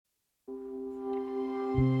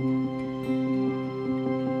You're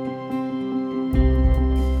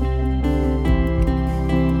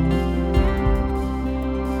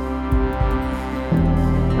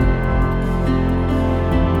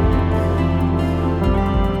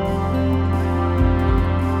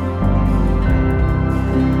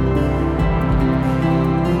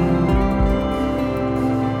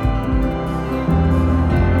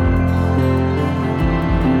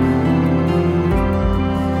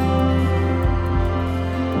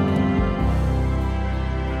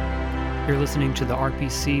listening to the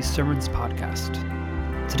RPC Sermons Podcast.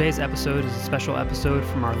 Today's episode is a special episode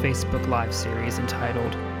from our Facebook Live series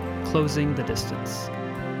entitled Closing the Distance.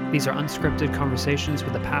 These are unscripted conversations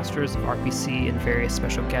with the pastors of RPC and various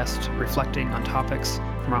special guests reflecting on topics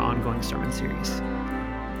from our ongoing sermon series.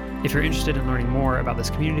 If you're interested in learning more about this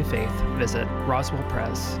community of faith, visit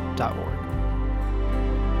roswellpres.org.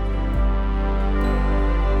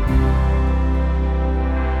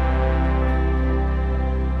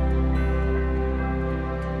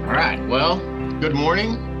 All right, well, good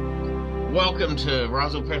morning. Welcome to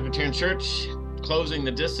Roswell Presbyterian Church, Closing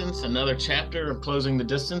the Distance, another chapter of Closing the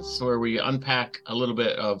Distance, where we unpack a little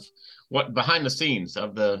bit of what behind the scenes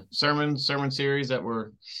of the sermon series that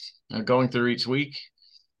we're going through each week.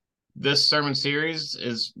 This sermon series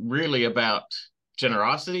is really about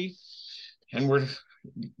generosity, and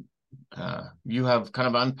you have kind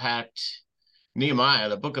of unpacked Nehemiah,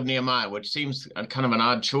 the book of Nehemiah, which seems kind of an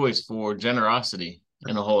odd choice for generosity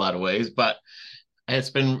in a whole lot of ways, but it's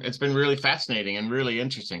been really fascinating and really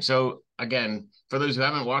interesting. So again, for those who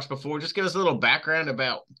haven't watched before, just give us a little background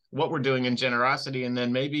about what we're doing in generosity, and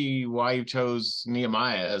then maybe why you chose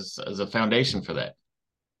Nehemiah as a foundation for that.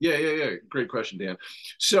 Yeah. Great question, Dan.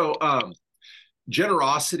 So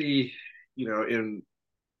generosity, in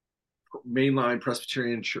mainline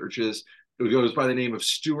Presbyterian churches, it goes by the name of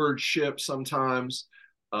stewardship sometimes.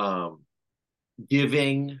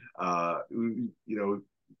 Giving, come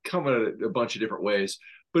in a bunch of different ways,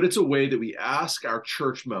 but it's a way that we ask our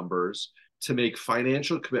church members to make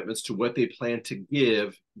financial commitments to what they plan to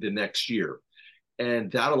give the next year.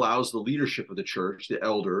 And that allows the leadership of the church, the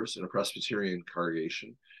elders in a Presbyterian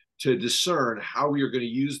congregation, to discern how we are going to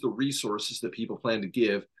use the resources that people plan to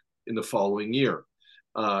give in the following year.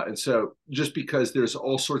 And so just because there's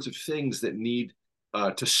all sorts of things that need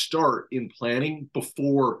to start in planning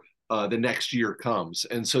before the next year comes.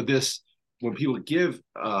 And so when people give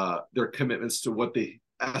their commitments to what they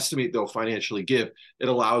estimate they'll financially give, it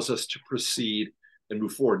allows us to proceed and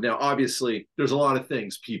move forward. Now, obviously, there's a lot of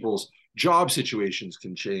things. People's job situations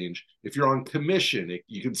can change. If you're on commission,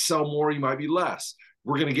 you can sell more, you might be less.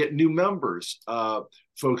 We're going to get new members.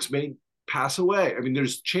 Folks may pass away. I mean,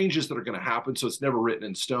 there's changes that are going to happen, so it's never written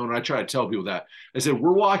in stone. And I try to tell people that. I said,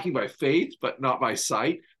 we're walking by faith, but not by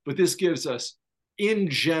sight. But this gives us, in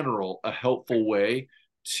general, a helpful way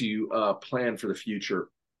to plan for the future.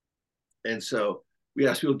 And so we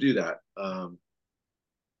ask people to do that.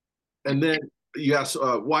 And then you ask,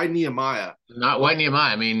 why Nehemiah? Not why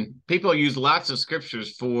Nehemiah. I mean, people use lots of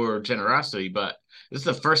scriptures for generosity, but this is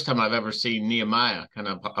the first time I've ever seen Nehemiah kind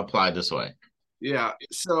of applied this way. Yeah.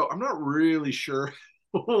 So I'm not really sure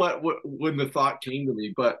when the thought came to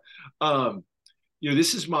me, but,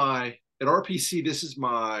 this is at RPC, this is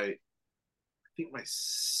my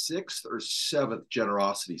sixth or seventh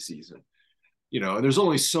generosity season, and there's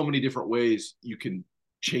only so many different ways you can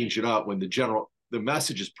change it up when the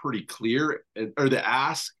message is pretty clear, or the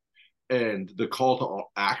ask and the call to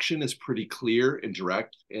action is pretty clear and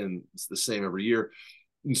direct, and it's the same every year.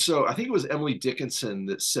 And so I think it was Emily Dickinson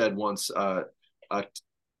that said once,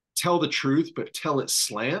 tell the truth, but tell it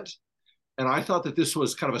slant. And I thought that this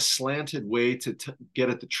was kind of a slanted way to get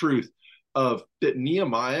at the truth of that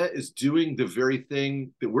Nehemiah is doing the very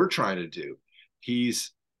thing that we're trying to do.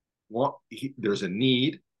 There's a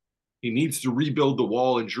need. He needs to rebuild the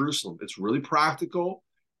wall in Jerusalem. It's really practical.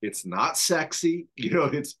 It's not sexy.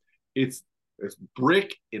 It's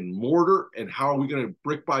brick and mortar. And how are we going to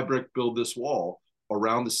brick by brick build this wall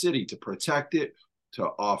around the city to protect it, to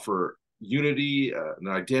offer unity, an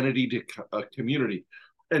identity to a community?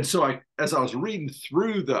 And so as I was reading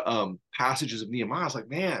through the passages of Nehemiah, I was like,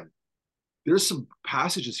 man, there's some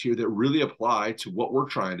passages here that really apply to what we're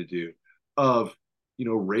trying to do of,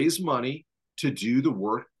 raise money to do the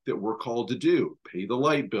work that we're called to do, pay the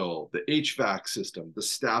light bill, the HVAC system, the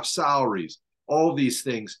staff salaries, all these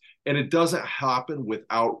things. And it doesn't happen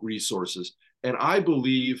without resources. And I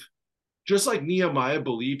believe, just like Nehemiah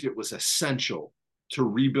believed it was essential to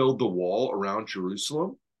rebuild the wall around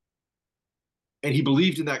Jerusalem, and he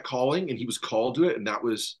believed in that calling and he was called to it, and that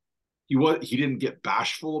was, he didn't get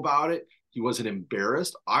bashful about it. He wasn't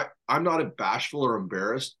embarrassed. I'm not bashful or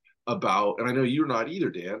embarrassed about, and I know you're not either,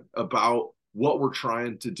 Dan, about what we're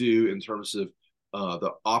trying to do in terms of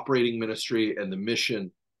the operating ministry and the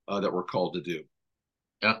mission that we're called to do.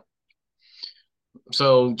 Yeah.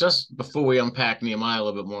 So just before we unpack Nehemiah a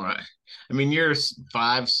little bit more, I mean, you're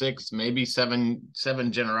 5, 6, maybe seven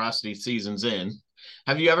generosity seasons in.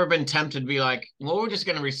 Have you ever been tempted to be like, well, we're just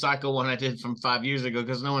going to recycle one I did from 5 years ago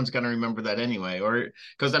because no one's going to remember that anyway? Or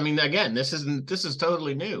because, I mean, again, this is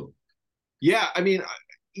totally new. Yeah, I mean,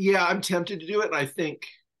 yeah, I'm tempted to do it. And I think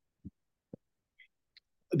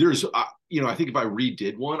there's, I think if I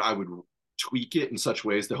redid one, I would tweak it in such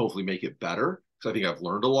ways to hopefully make it better. Because I think I've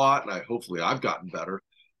learned a lot, and hopefully I've gotten better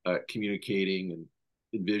at communicating and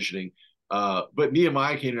envisioning. But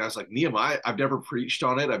Nehemiah came, and I was like, Nehemiah, I've never preached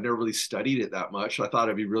on it. I've never really studied it that much. So I thought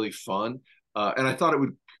it'd be really fun. And I thought it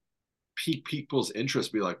would pique people's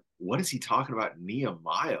interest, be like, what is he talking about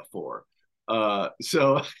Nehemiah for?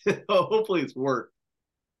 So hopefully it's worked.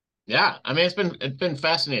 Yeah, I mean, it's been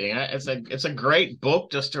fascinating. It's a great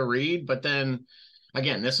book just to read, but then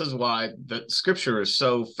again, this is why the scripture is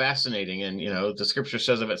so fascinating. And, the scripture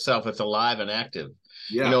says of itself, it's alive and active.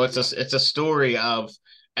 Yeah. It's a story of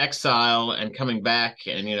exile and coming back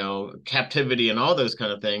and, captivity and all those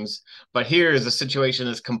kind of things. But here is a situation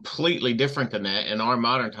that's completely different than that in our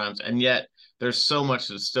modern times. And yet there's so much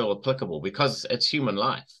that's still applicable because it's human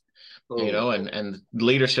life. And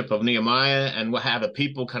leadership of Nehemiah and how the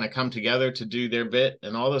people kind of come together to do their bit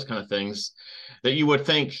and all those kind of things that you would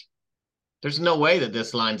think there's no way that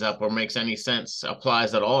this lines up or makes any sense,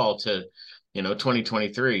 applies at all to,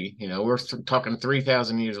 2023. We're talking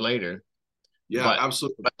 3,000 years later. Yeah,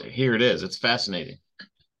 absolutely. But here it is. It's fascinating.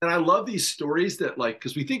 And I love these stories that, like,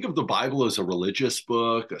 because we think of the Bible as a religious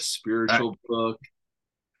book, a spiritual book.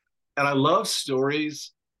 And I love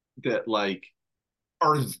stories that, like,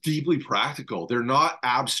 are deeply practical. They're not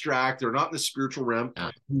abstract. They're not in the spiritual realm. Yeah.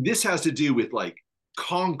 This has to do with, like,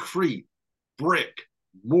 concrete, brick,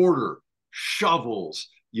 mortar, shovels,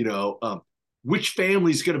 which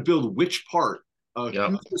family is going to build which part,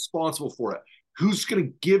 who's responsible for it, who's going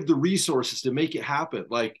to give the resources to make it happen.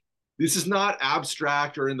 Like, this is not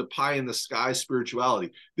abstract or in the pie in the sky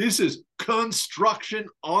spirituality. This is construction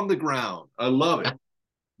on the ground. I love it.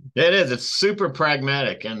 It is. It's super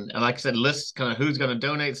pragmatic. And like I said, lists kind of who's going to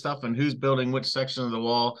donate stuff and who's building which section of the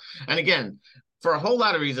wall. And again, for a whole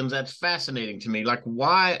lot of reasons, that's fascinating to me. Like,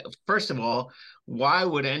 why, first of all, why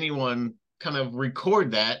would anyone kind of record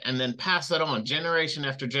that and then pass that on generation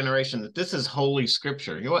after generation that this is holy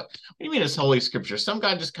scripture? What do you mean it's holy scripture? Some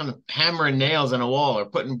guy just kind of hammering nails in a wall or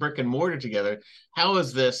putting brick and mortar together. How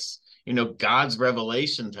is this, God's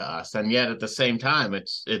revelation to us? And yet at the same time,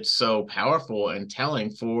 it's so powerful and telling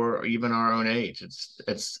for even our own age.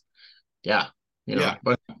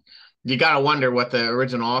 But you got to wonder what the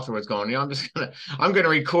original author was going, I'm going to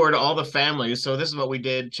record all the families. So this is what we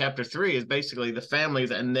did. Chapter 3 is basically the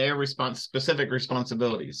families and their specific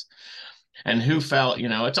responsibilities and who felt,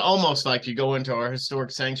 it's almost like you go into our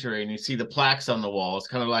historic sanctuary and you see the plaques on the wall. It's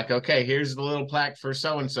kind of like, okay, here's the little plaque for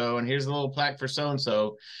so-and-so, and here's the little plaque for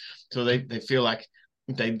so-and-so. So they feel like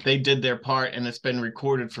they did their part and it's been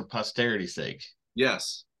recorded for posterity's sake.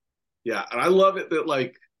 Yes. Yeah. And I love it that,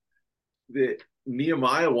 like, that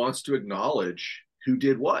Nehemiah wants to acknowledge who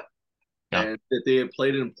did what, and that they had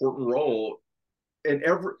played an important role. And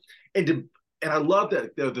I love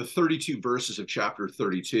that the 32 verses of chapter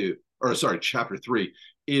 3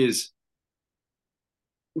 is,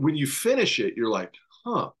 when you finish it, you're like,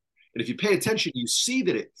 huh. And if you pay attention, you see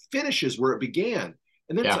that it finishes where it began.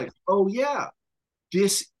 And then it's like, oh yeah,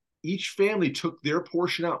 each family took their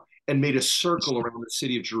portion out and made a circle around the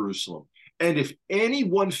city of Jerusalem. And if any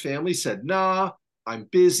one family said, nah, I'm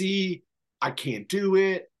busy, I can't do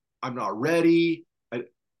it, I'm not ready,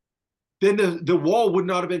 then the wall would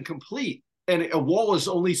not have been complete. And a wall is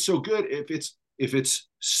only so good if it's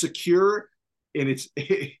secure and it's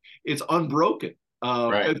unbroken.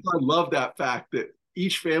 And I love that fact that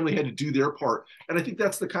each family had to do their part. And I think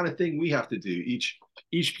that's the kind of thing we have to do.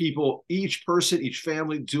 Each people, each person, each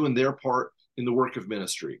family doing their part in the work of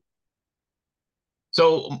ministry.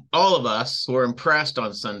 So all of us were impressed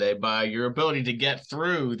on Sunday by your ability to get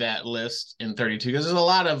through that list in 32, because there's a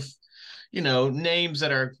lot of, names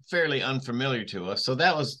that are fairly unfamiliar to us. So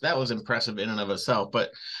that was impressive in and of itself.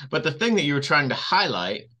 But the thing that you were trying to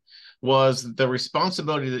highlight was the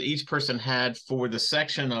responsibility that each person had for the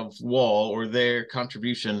section of wall or their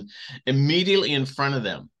contribution immediately in front of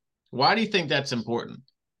them. Why do you think that's important?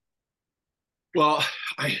 Well,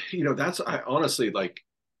 I honestly, like,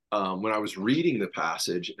 when I was reading the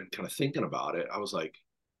passage and kind of thinking about it, I was like,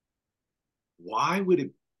 why would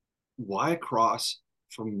why across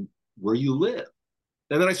from where you live?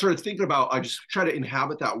 And then I started thinking about, I just try to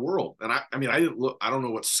inhabit that world. And I mean, I didn't look, I don't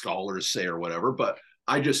know what scholars say or whatever, but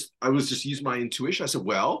I was just using my intuition. I said,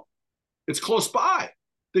 well, it's close by.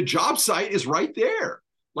 The job site is right there.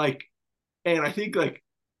 Like, and I think like,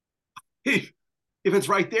 if it's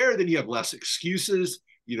right there, then you have less excuses.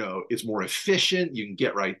 You know, it's more efficient. You can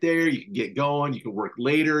get right there. You can get going. You can work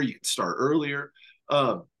later. You can start earlier.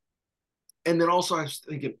 And then also I was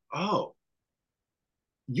thinking, oh,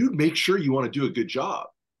 you'd make sure you want to do a good job.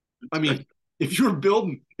 I mean, if you're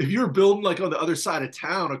building like on the other side of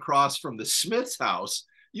town across from the Smith's house,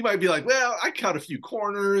 you might be like, well, I cut a few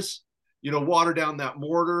corners, you know, water down that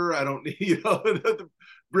mortar. I don't need, you know, the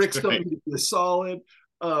bricks don't need to be solid.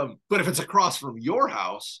 But if it's across from your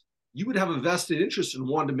house, you would have a vested interest in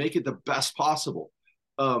wanting to make it the best possible,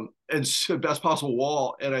 and so best possible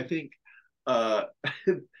wall. And I think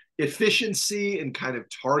efficiency and kind of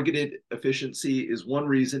targeted efficiency is one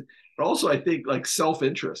reason, but also I think like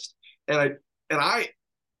self-interest. And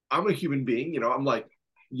I'm a human being, you know, I'm like,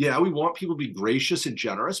 yeah, we want people to be gracious and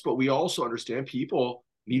generous, but we also understand people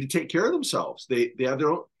need to take care of themselves. They have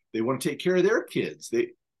their own, they want to take care of their kids.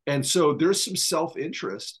 And so there's some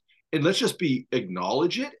self-interest, and let's just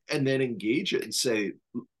acknowledge it and then engage it and say,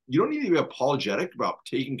 you don't need to be apologetic about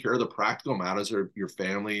taking care of the practical matters of your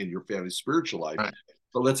family and your family's spiritual life. Right.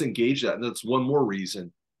 But let's engage that. And that's one more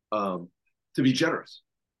reason to be generous.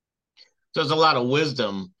 So there's a lot of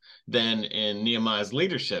wisdom then in Nehemiah's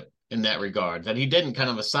leadership in that regard, that he didn't kind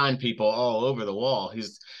of assign people all over the wall.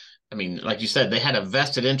 I mean, like you said, they had a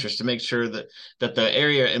vested interest to make sure that the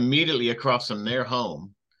area immediately across from their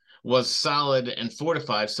home was solid and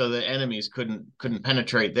fortified so that enemies couldn't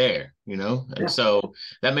penetrate there, you know? And so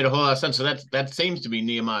that made a whole lot of sense. So that seems to be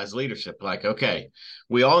Nehemiah's leadership. Like, okay,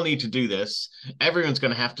 we all need to do this. Everyone's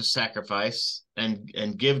going to have to sacrifice and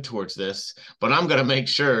give towards this, but I'm going to make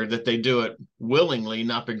sure that they do it willingly,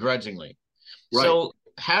 not begrudgingly. Right. So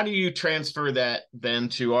how do you transfer that then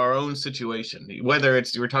to our own situation, whether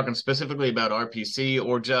we're talking specifically about RPC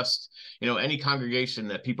or just, you know, any congregation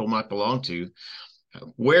that people might belong to?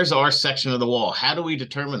 Where's our section of the wall? How do we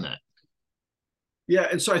determine that? Yeah,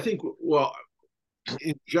 and so I think, well,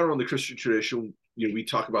 in general, in the Christian tradition, you know, we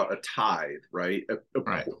talk about a tithe, right?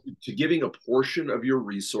 Right. To giving a portion of your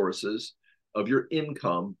resources, of your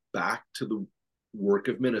income, back to the work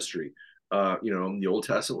of ministry. You know, in the Old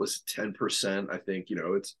Testament was 10%. I think, you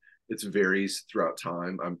know, it varies throughout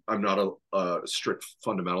time. I'm not a strict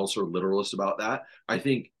fundamentalist or literalist about that.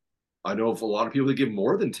 I know of a lot of people that give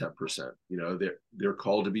more than 10%. You know, they're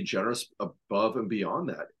called to be generous above and beyond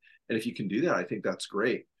that. And if you can do that, I think that's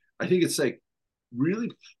great. I think it's like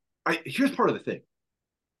really, here's part of the thing.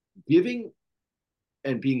 Giving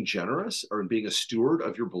and being generous or being a steward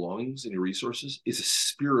of your belongings and your resources is a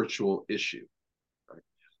spiritual issue. Right?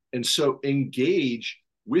 And so engage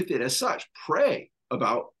with it as such. Pray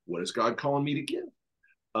about, what is God calling me to give?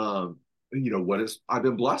 You know, I've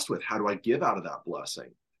been blessed with? How do I give out of that blessing?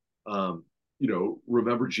 You know,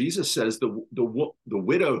 remember Jesus says the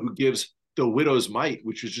widow who gives the widow's mite,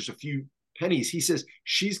 which is just a few pennies, he says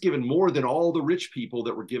she's given more than all the rich people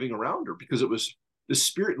that were giving around her, because it was the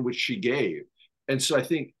spirit in which she gave. And so I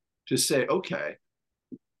think to say, okay,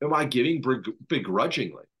 am I giving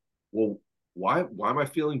begrudgingly? Well, why am I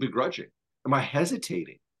feeling begrudging? Am I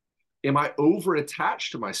hesitating? Am I over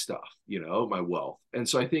attached to my stuff, you know, my wealth? And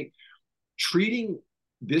so I think treating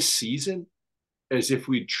this season as if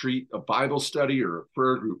we'd treat a Bible study or a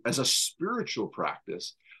prayer group as a spiritual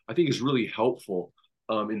practice, I think is really helpful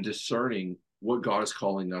in discerning what God is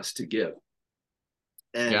calling us to give.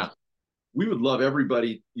 And we would love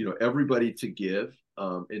everybody, you know, to give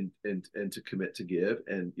and to commit to give.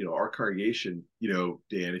 And, you know, our congregation, you know,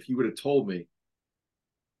 Dan, if you would have told me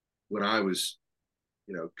when I was,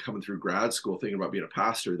 you know, coming through grad school, thinking about being a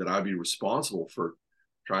pastor, that I'd be responsible for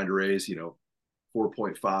trying to raise, you know,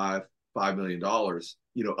 $4.5 million,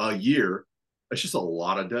 you know, a year, that's just a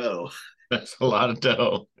lot of dough. That's a lot of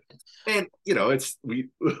dough. And, you know, we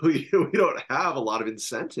don't have a lot of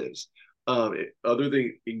incentives other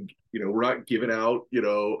than, you know, we're not giving out, you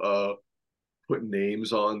know, putting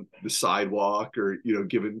names on the sidewalk or, you know,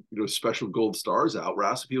 giving, you know, special gold stars out. We're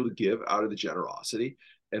asking people to give out of the generosity.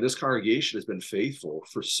 And this congregation has been faithful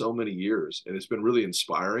for so many years, and it's been really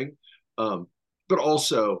inspiring. But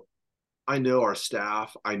also, I know our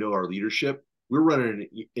staff, I know our leadership, we're running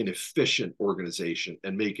an efficient organization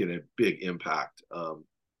and making a big impact.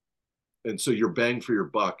 And so your bang for your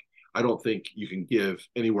buck, I don't think you can give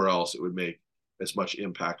anywhere else it would make as much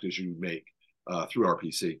impact as you make through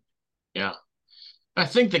RPC. Yeah. I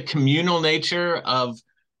think the communal nature of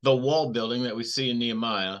the wall building that we see in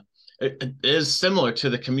Nehemiah it is similar to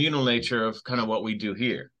the communal nature of kind of what we do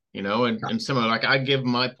here, and similar, like I give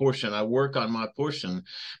my portion, I work on my portion,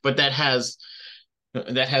 but that has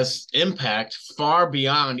impact far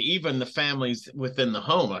beyond even the families within the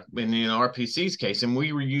home, like in RPC's case. And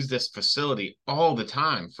we reuse this facility all the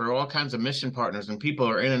time for all kinds of mission partners, and people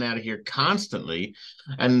are in and out of here constantly.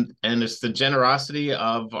 And it's the generosity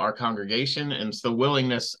of our congregation, and it's the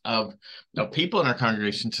willingness of people in our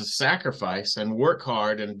congregation to sacrifice and work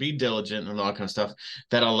hard and be diligent and all that kind of stuff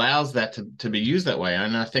that allows that to be used that way.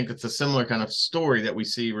 And I think it's a similar kind of story that we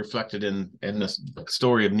see reflected in this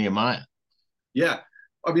story of Nehemiah. Yeah.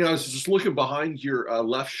 I mean, I was just looking behind your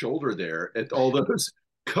left shoulder there at all those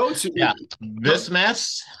coats. Yeah. This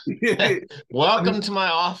mess. Welcome to my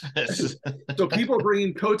office. So people are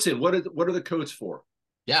bringing coats in. What are the coats for?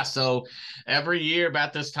 Yeah. So every year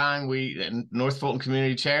about this time, North Fulton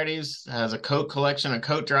Community Charities has a coat collection, a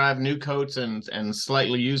coat drive, new coats and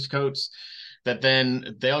slightly used coats that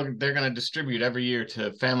then they're going to distribute every year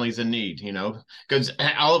to families in need, because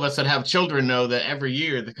all of us that have children know that every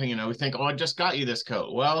year, we think, oh, I just got you this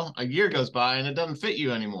coat. Well, a year goes by and it doesn't fit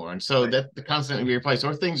you anymore. And so that constantly be replaced,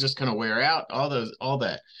 or things just kind of wear out, all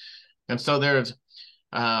that. And so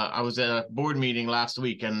I was at a board meeting last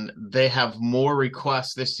week, and they have more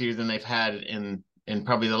requests this year than they've had in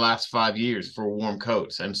probably the last 5 years for warm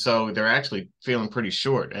coats. And so they're actually feeling pretty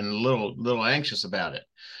short and a little anxious about it.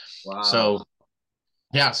 Wow. So,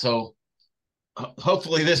 yeah. So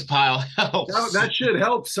hopefully this pile helps. That should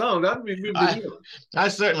help some. That would be moving the needle. I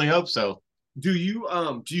certainly hope so. Do you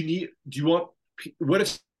want, what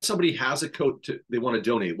if somebody has a coat they want to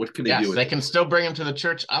donate? What can they do with they can still bring them to the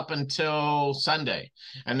church up until Sunday.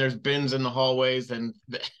 And there's bins in the hallways, and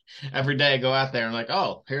every day I go out there and like,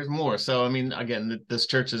 oh, here's more. So, I mean, again, this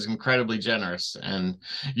church is incredibly generous, and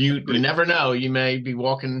you never know. You may be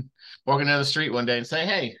walking down the street one day and say,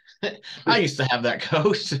 hey, I used to have that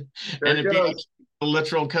coat. And it'd be a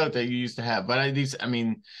literal coat that you used to have. But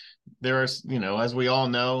there are, as we all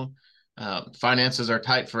know, finances are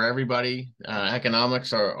tight for everybody.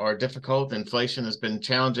 Economics are difficult. Inflation has been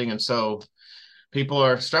challenging. And so people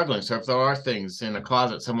are struggling. So if there are things in a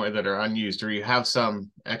closet somewhere that are unused, or you have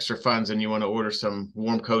some extra funds and you want to order some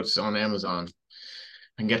warm coats on Amazon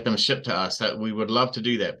and get them shipped to us, that we would love to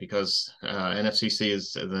do that, because NFCC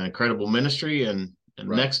is an incredible ministry. And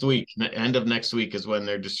next week, end of next week, is when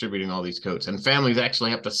they're distributing all these coats, and families actually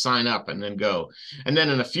have to sign up and then go. And then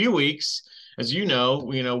in a few weeks, as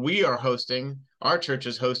our church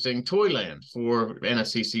is hosting Toyland for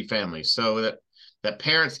NFCC families, so that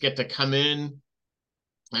parents get to come in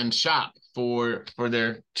and shop for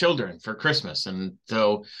their children for Christmas. And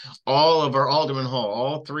so all of our Alderman Hall,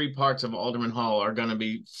 all 3 parts of Alderman Hall, are going to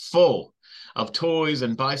be full of toys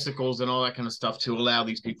and bicycles and all that kind of stuff to allow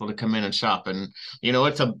these people to come in and shop. And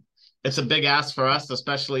it's a big ask for us,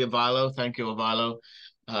 especially Avilo. Thank you, Avilo.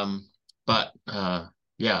 But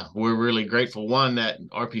yeah, we're really grateful, one, that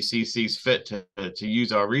RPC sees fit to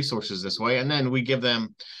use our resources this way. And then we give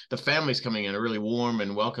them, the families coming in, a really warm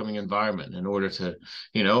and welcoming environment in order to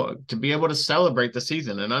be able to celebrate the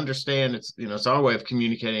season and understand it's our way of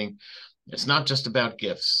communicating. It's not just about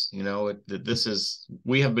gifts.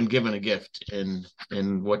 We have been given a gift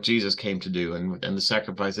in what Jesus came to do, and the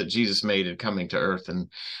sacrifice that Jesus made in coming to earth. And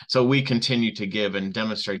so we continue to give and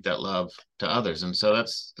demonstrate that love to others. And so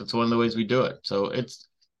that's one of the ways we do it. So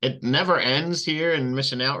it never ends here in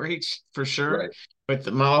Mission Outreach, for sure. Right.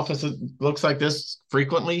 But my office looks like this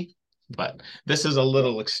frequently, but this is a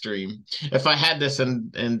little extreme. If I had this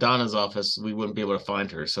in Donna's office, we wouldn't be able to find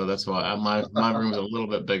her. So that's why my room is a little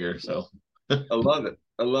bit bigger. So I love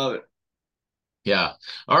it. Yeah.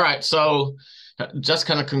 All right. So just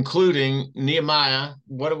kind of concluding, Nehemiah,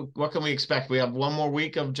 what can we expect? We have one more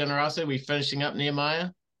week of generosity. We finishing up Nehemiah?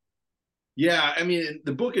 Yeah, I mean,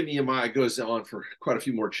 the book of Nehemiah goes on for quite a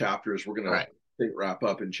few more chapters. We're going to wrap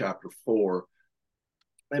up in chapter 4.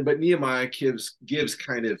 But Nehemiah gives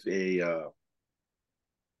kind of a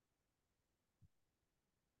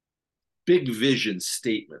big vision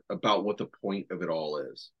statement about what the point of it all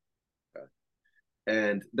is. Okay.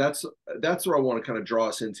 And that's where I want to kind of draw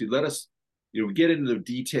us into. Let us, we get into the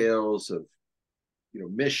details of,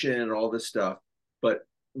 mission and all this stuff, but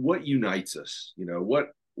what unites us?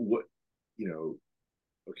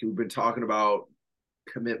 Okay, we've been talking about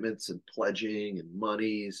commitments and pledging and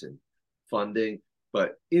monies and funding,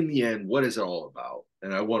 but in the end, what is it all about?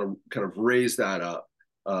 And I want to kind of raise that up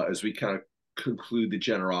as we kind of conclude the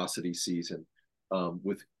generosity season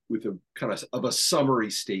with a kind of a summary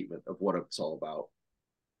statement of what it's all about.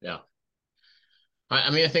 Yeah. I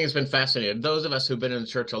mean, I think it's been fascinating. Those of us who've been in the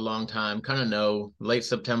church a long time kind of know late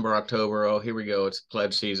September, October, oh, here we go. It's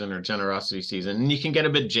pledge season or generosity season. And you can get a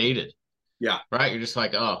bit jaded. Yeah. Right. You're just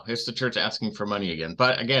like, oh, it's the church asking for money again.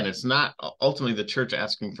 But again, it's not ultimately the church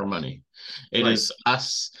asking for money. It is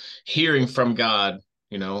us hearing from God,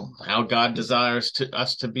 how God desires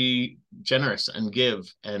us to be generous and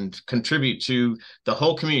give and contribute to the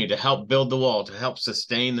whole community, to help build the wall, to help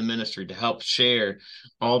sustain the ministry, to help share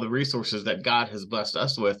all the resources that God has blessed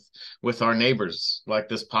us with our neighbors, like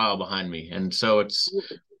this pile behind me. And so it's,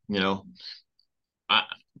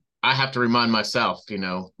 I have to remind myself,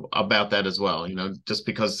 about that as well. Just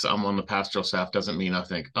because I'm on the pastoral staff doesn't mean I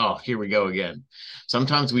think, oh, here we go again.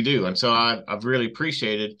 Sometimes we do. And so I've really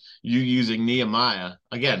appreciated you using Nehemiah,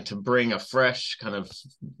 again, to bring a fresh kind of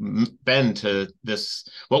bend to this,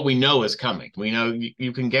 what we know is coming. We know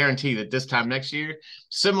you can guarantee that this time next year,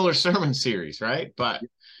 similar sermon series, right? But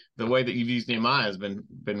the way that you've used Nehemiah has been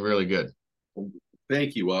really good.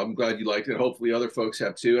 Thank you. Well, I'm glad you liked it. Hopefully other folks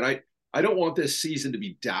have too. And I don't want this season to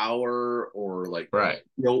be dour or like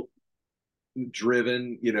guilt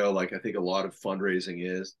driven, like I think a lot of fundraising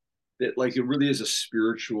is. That like it really is a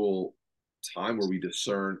spiritual time where we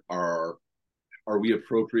discern are we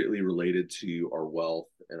appropriately related to our wealth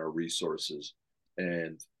and our resources,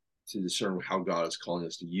 and to discern how God is calling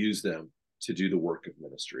us to use them to do the work of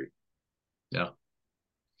ministry. Yeah.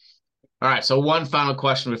 All right. So one final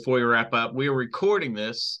question before we wrap up. We are recording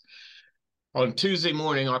this on Tuesday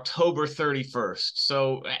morning, October 31st.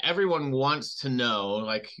 So everyone wants to know,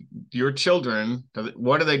 like, your children,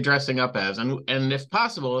 what are they dressing up as? And if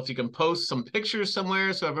possible, if you can post some pictures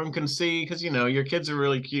somewhere so everyone can see, because, your kids are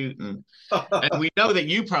really cute. And we know that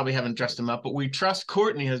you probably haven't dressed them up, but we trust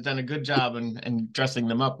Courtney has done a good job in dressing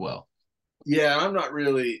them up well. Yeah, I'm not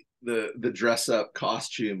really the dress up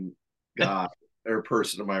costume guy or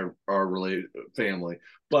person in our related family.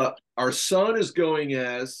 But our son is going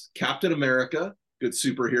as Captain America, good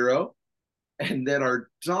superhero. And then our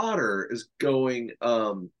daughter is going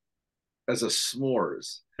as a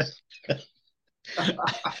s'mores.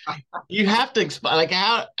 You have to explain, like,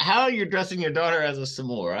 how you're dressing your daughter as a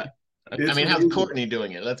s'more. I mean, how's Courtney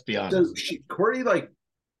doing it? Let's be honest. So Courtney, like,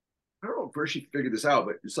 I don't know where she figured this out,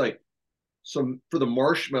 but it's like, so for the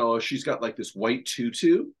marshmallow, she's got like this white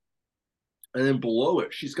tutu. And then below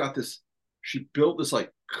it, she built this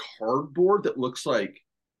like cardboard that looks like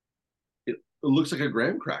it looks like a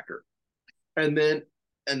graham cracker. And then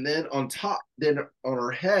on top, then on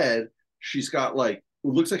her head, she's got like, it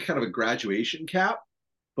looks like kind of a graduation cap,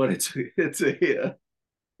 but it's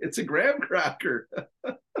a graham cracker.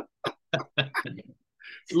 A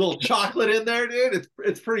little chocolate in there, dude.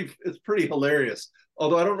 It's pretty hilarious.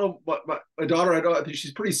 Although I don't know, but my daughter, I think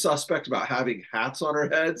she's pretty suspect about having hats on her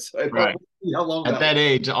head. So I don't see how long at that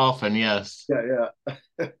age, often, yes.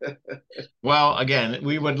 Yeah. Well, again,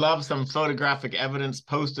 we would love some photographic evidence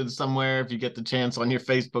posted somewhere if you get the chance on your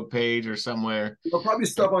Facebook page or somewhere. There'll probably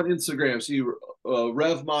stuff on Instagram. So you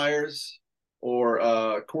Rev Meyers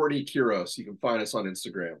or Courtney Kreiss. You can find us on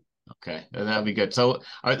Instagram. Okay, that'd be good. So,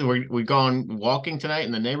 are we going walking tonight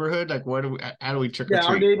in the neighborhood? Like, how do we trick or treat? Yeah,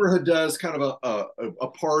 our neighborhood does kind of a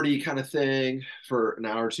party kind of thing for an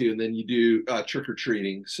hour or two, and then you do trick or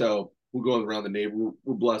treating. So we'll go around the neighborhood.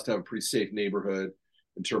 We're blessed to have a pretty safe neighborhood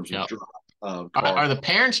in terms of are the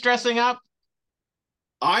parents dressing up?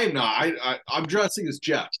 I'm not. I'm dressing as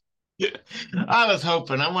Jeff. I was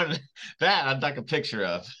hoping. I wanted that. I'd like a picture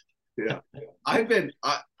of. Yeah, I've been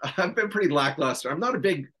pretty lackluster. I'm not a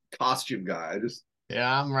big costume guy.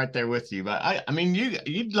 I'm right there with you. But I mean, you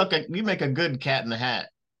make a good Cat in the Hat.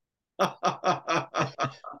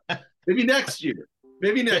 Maybe next year.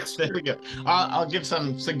 There we go. I'll give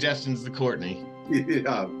some suggestions to Courtney.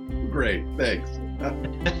 Yeah, great. Thanks.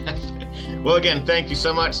 Well, again, thank you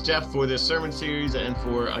so much, Jeff, for this sermon series and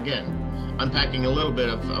for, again, unpacking a little bit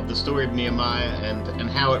of the story of Nehemiah and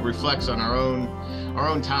how it reflects on our own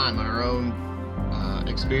time, on our own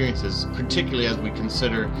experiences, particularly as we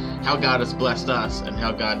consider how God has blessed us and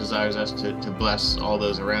how God desires us to bless all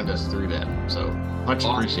those around us through that. So much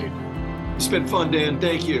appreciated. It's been fun, Dan.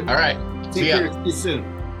 Thank you. All right. See you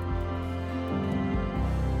soon.